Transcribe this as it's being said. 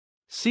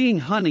Seeing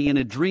honey in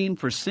a dream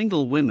for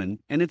single women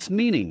and its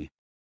meaning.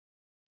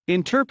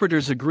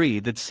 Interpreters agree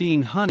that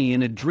seeing honey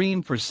in a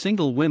dream for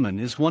single women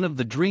is one of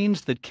the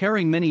dreams that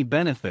carry many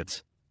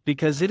benefits,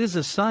 because it is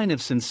a sign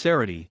of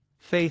sincerity,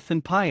 faith,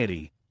 and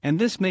piety, and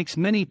this makes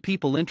many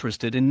people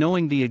interested in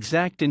knowing the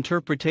exact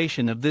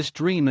interpretation of this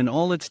dream and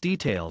all its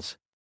details.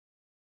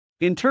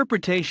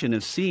 Interpretation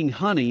of seeing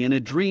honey in a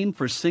dream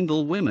for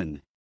single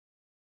women.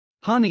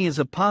 Honey is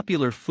a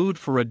popular food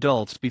for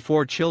adults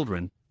before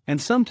children, and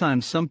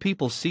sometimes some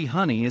people see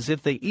honey as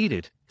if they eat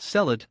it,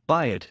 sell it,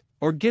 buy it,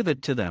 or give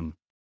it to them.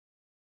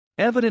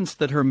 Evidence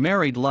that her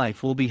married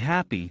life will be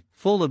happy,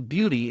 full of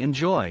beauty and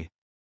joy.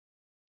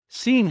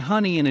 Seeing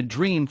honey in a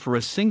dream for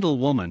a single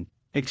woman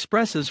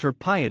expresses her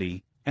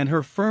piety and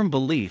her firm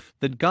belief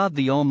that God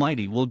the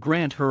Almighty will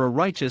grant her a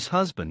righteous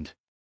husband.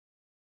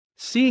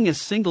 Seeing a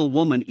single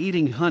woman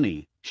eating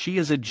honey, she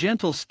is a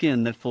gentle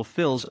skin that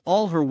fulfills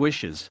all her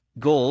wishes,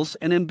 goals,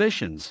 and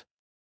ambitions.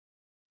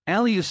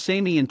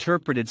 Al-Usaimi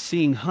interpreted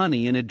seeing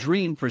honey in a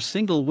dream for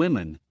single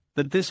women,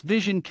 that this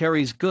vision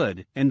carries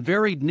good and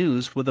varied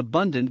news with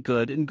abundant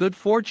good and good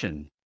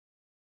fortune.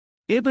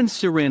 Ibn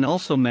Sirin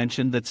also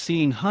mentioned that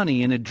seeing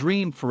honey in a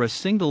dream for a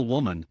single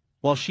woman,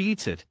 while she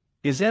eats it,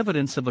 is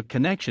evidence of a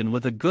connection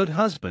with a good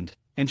husband,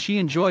 and she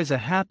enjoys a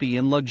happy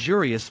and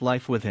luxurious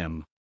life with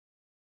him.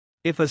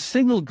 If a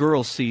single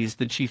girl sees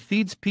that she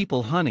feeds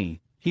people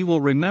honey, he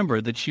will remember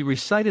that she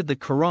recited the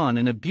Qur'an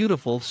in a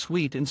beautiful,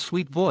 sweet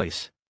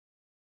voice.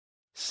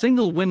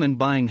 Single women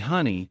buying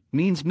honey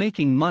means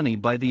making money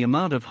by the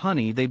amount of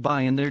honey they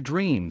buy in their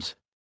dreams.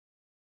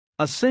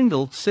 A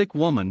single, sick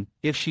woman,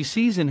 if she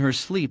sees in her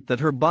sleep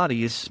that her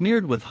body is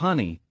smeared with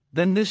honey,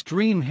 then this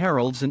dream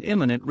heralds an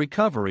imminent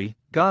recovery,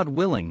 God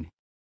willing.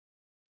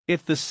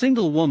 If the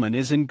single woman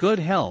is in good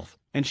health,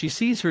 and she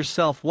sees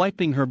herself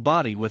wiping her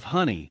body with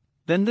honey,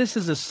 then this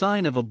is a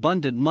sign of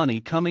abundant money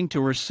coming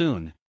to her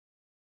soon.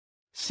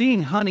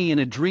 Seeing honey in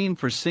a dream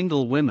for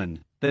single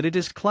women, that it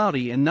is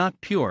cloudy and not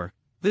pure,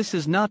 this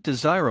is not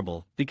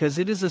desirable, because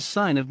it is a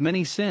sign of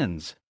many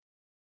sins.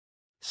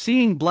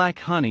 Seeing black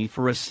honey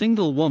for a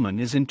single woman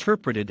is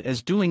interpreted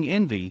as doing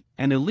envy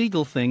and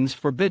illegal things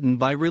forbidden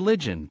by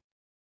religion.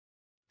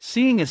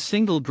 Seeing a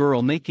single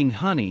girl making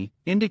honey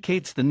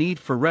indicates the need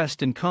for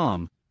rest and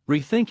calm,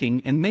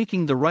 rethinking and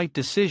making the right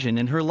decision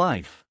in her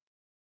life.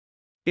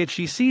 If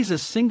she sees a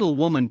single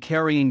woman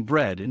carrying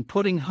bread and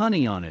putting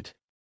honey on it,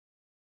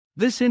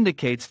 this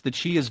indicates that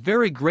she is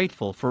very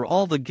grateful for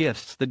all the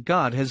gifts that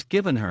God has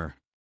given her.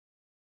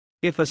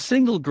 If a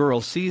single girl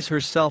sees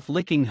herself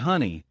licking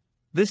honey,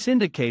 this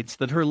indicates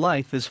that her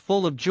life is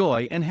full of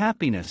joy and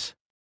happiness.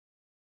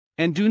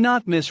 And do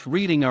not miss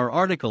reading our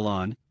article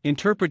on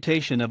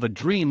interpretation of a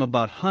dream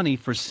about honey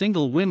for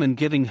single women.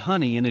 Giving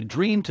honey in a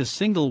dream to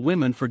single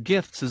women for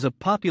gifts is a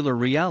popular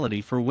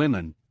reality for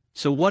women.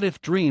 So what if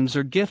dreams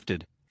are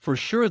gifted? For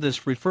sure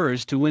this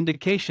refers to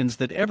indications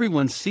that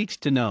everyone seeks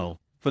to know.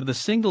 For the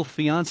single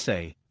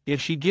fiancée,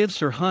 if she gives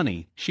her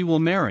honey, she will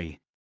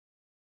marry.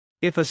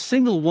 If a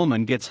single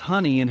woman gets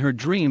honey in her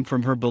dream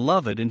from her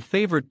beloved and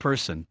favorite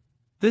person,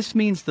 this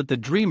means that the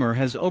dreamer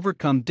has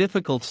overcome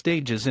difficult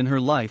stages in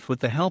her life with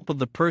the help of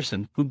the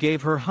person who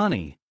gave her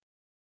honey.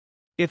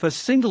 If a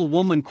single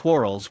woman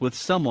quarrels with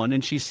someone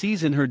and she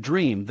sees in her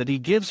dream that he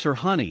gives her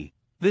honey,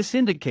 this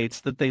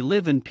indicates that they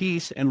live in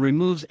peace and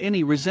removes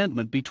any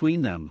resentment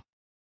between them.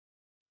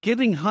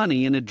 Giving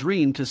honey in a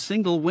dream to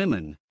single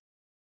women.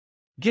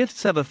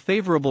 Gifts have a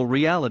favorable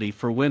reality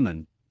for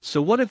women. So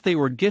what if they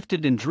were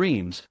gifted in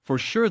dreams? For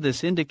sure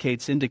this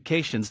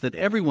indications that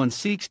everyone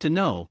seeks to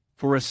know.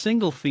 For a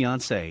single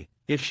fiancée,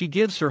 if she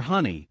gives her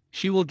honey,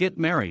 she will get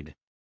married.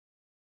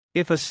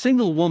 If a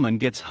single woman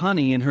gets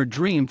honey in her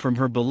dream from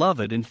her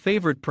beloved and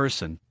favorite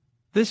person,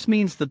 this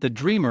means that the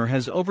dreamer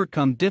has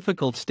overcome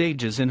difficult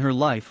stages in her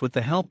life with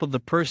the help of the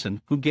person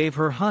who gave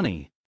her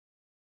honey.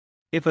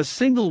 If a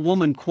single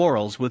woman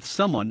quarrels with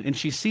someone and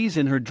she sees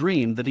in her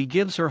dream that he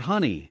gives her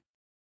honey,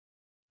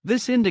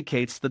 this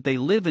indicates that they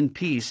live in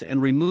peace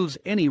and removes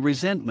any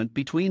resentment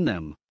between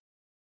them.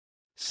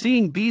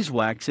 Seeing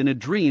beeswax in a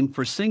dream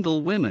for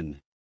single women.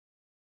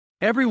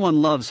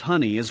 Everyone loves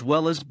honey as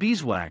well as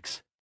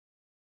beeswax.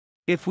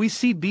 If we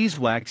see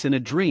beeswax in a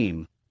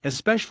dream,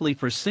 especially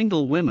for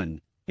single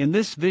women, in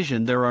this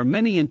vision there are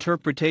many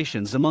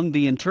interpretations among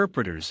the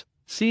interpreters.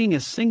 Seeing a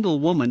single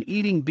woman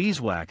eating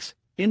beeswax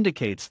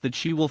indicates that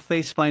she will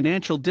face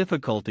financial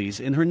difficulties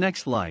in her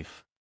next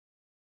life.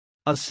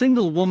 A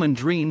single woman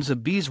dreams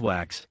of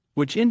beeswax,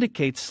 which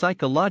indicates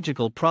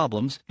psychological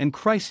problems and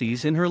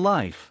crises in her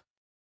life.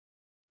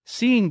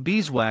 Seeing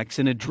beeswax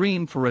in a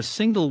dream for a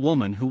single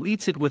woman who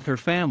eats it with her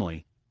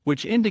family,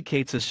 which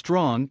indicates a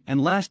strong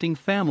and lasting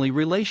family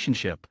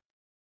relationship.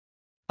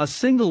 A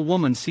single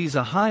woman sees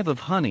a hive of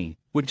honey,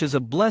 which is a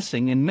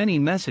blessing and many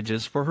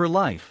messages for her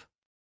life.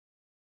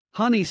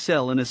 Honey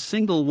cell in a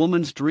single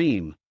woman's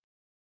dream.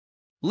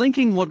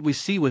 Linking what we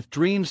see with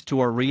dreams to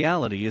our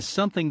reality is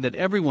something that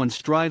everyone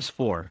strives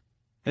for,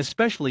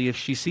 especially if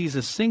she sees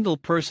a single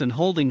person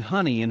holding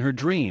honey in her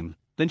dream,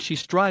 then she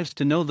strives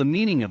to know the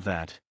meaning of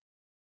that.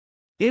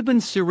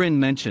 Ibn Sirin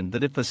mentioned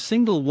that if a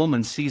single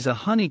woman sees a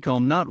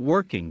honeycomb not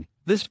working,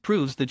 this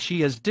proves that she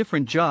has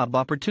different job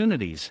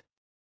opportunities.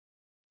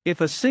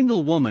 If a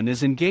single woman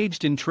is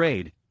engaged in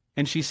trade,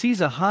 and she sees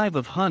a hive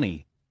of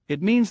honey,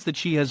 it means that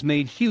she has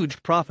made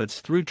huge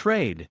profits through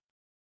trade.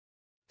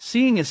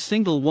 Seeing a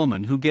single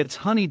woman who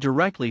gets honey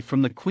directly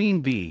from the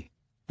queen bee,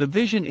 the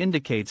vision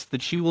indicates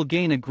that she will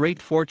gain a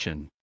great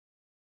fortune.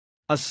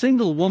 A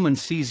single woman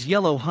sees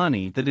yellow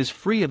honey that is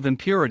free of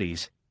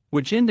impurities,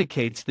 which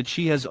indicates that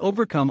she has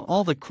overcome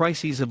all the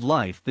crises of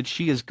life that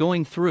she is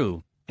going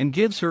through, and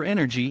gives her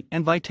energy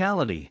and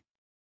vitality.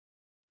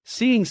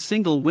 Seeing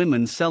single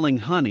women selling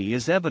honey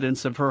is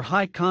evidence of her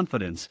high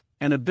confidence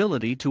and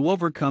ability to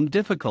overcome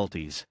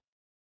difficulties.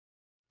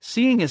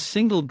 Seeing a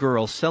single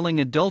girl selling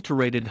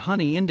adulterated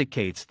honey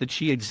indicates that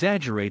she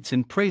exaggerates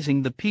in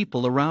praising the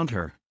people around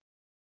her.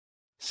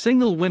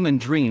 Single women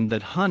dream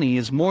that honey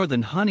is more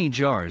than honey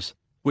jars,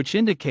 which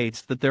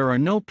indicates that there are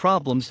no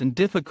problems and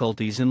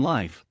difficulties in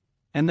life,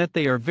 and that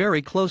they are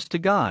very close to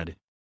God.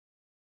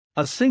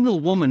 A single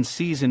woman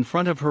sees in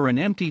front of her an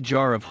empty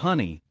jar of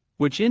honey,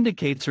 which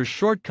indicates her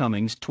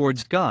shortcomings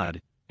towards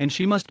God, and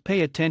she must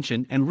pay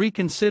attention and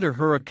reconsider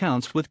her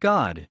accounts with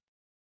God.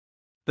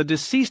 The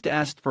deceased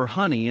asked for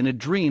honey in a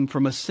dream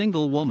from a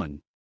single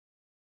woman.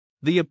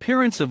 The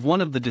appearance of one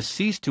of the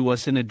deceased to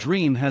us in a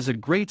dream has a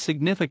great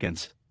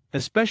significance,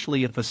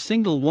 especially if a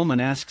single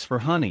woman asks for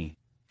honey.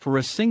 For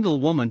a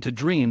single woman to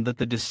dream that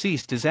the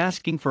deceased is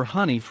asking for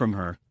honey from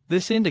her,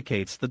 this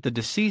indicates that the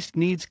deceased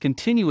needs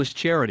continuous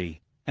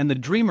charity, and the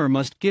dreamer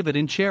must give it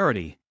in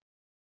charity.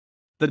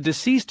 The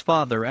deceased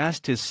father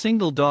asked his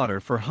single daughter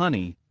for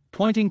honey,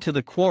 pointing to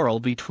the quarrel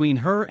between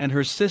her and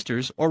her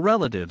sisters or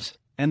relatives,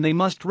 and they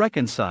must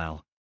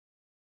reconcile.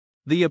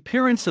 The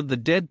appearance of the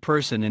dead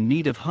person in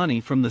need of honey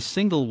from the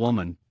single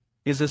woman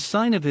is a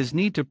sign of his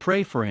need to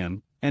pray for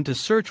him, and to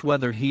search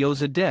whether he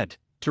owes a debt,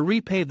 to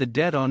repay the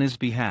debt on his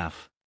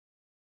behalf.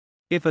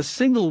 If a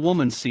single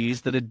woman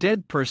sees that a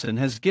dead person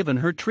has given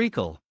her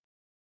treacle,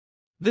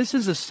 this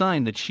is a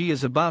sign that she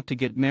is about to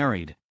get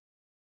married.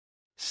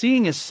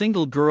 Seeing a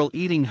single girl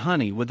eating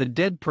honey with a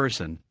dead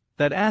person,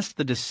 that asks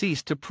the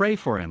deceased to pray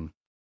for him.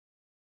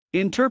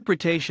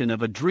 Interpretation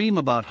of a dream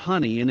about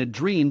honey in a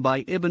dream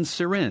by Ibn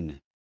Sirin.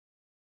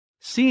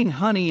 Seeing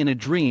honey in a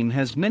dream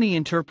has many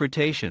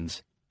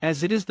interpretations,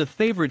 as it is the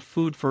favorite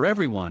food for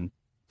everyone,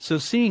 so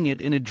seeing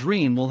it in a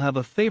dream will have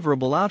a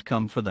favorable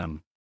outcome for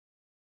them.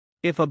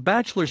 If a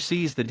bachelor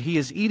sees that he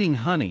is eating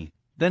honey,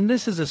 then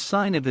this is a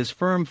sign of his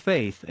firm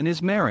faith in his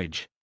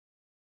marriage.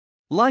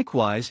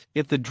 Likewise,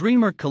 if the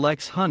dreamer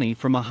collects honey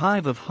from a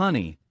hive of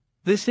honey,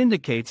 this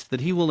indicates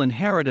that he will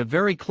inherit a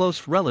very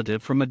close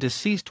relative from a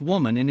deceased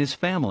woman in his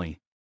family.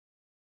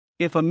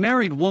 If a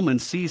married woman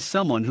sees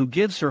someone who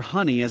gives her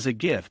honey as a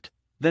gift,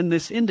 then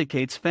this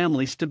indicates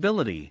family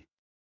stability,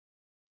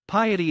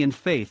 piety and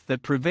faith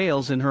that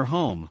prevails in her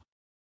home.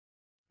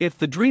 If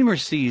the dreamer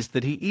sees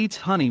that he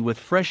eats honey with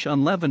fresh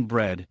unleavened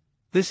bread,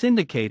 this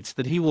indicates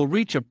that he will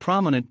reach a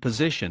prominent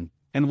position,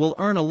 and will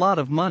earn a lot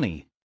of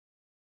money.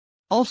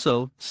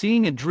 Also,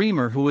 seeing a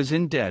dreamer who is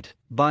in debt,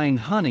 buying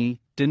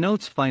honey,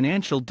 denotes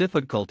financial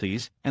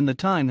difficulties, and the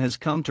time has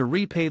come to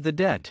repay the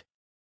debt.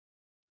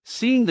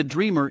 Seeing the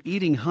dreamer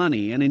eating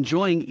honey and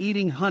enjoying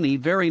eating honey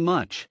very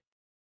much,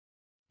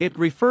 it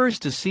refers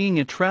to seeing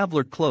a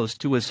traveler close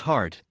to his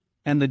heart,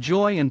 and the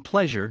joy and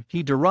pleasure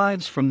he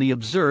derives from the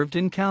observed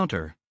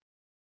encounter.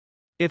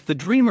 If the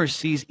dreamer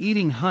sees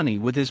eating honey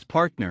with his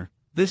partner,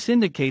 this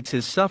indicates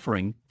his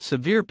suffering,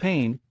 severe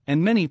pain,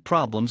 and many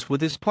problems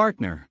with his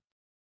partner.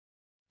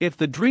 If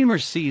the dreamer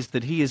sees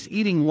that he is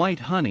eating white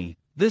honey,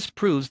 this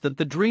proves that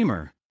the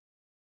dreamer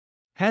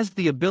has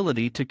the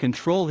ability to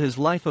control his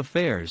life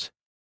affairs,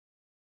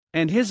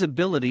 and his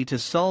ability to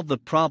solve the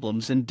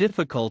problems and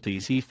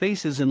difficulties he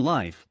faces in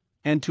life,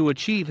 and to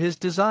achieve his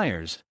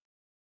desires.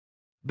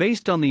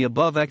 Based on the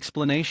above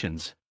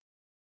explanations,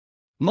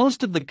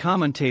 most of the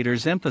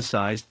commentators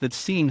emphasized that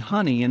seeing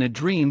honey in a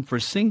dream for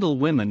single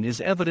women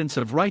is evidence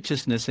of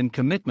righteousness and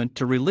commitment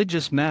to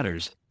religious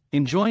matters,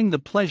 enjoying the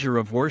pleasure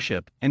of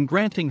worship and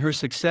granting her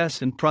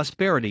success and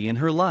prosperity in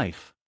her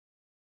life.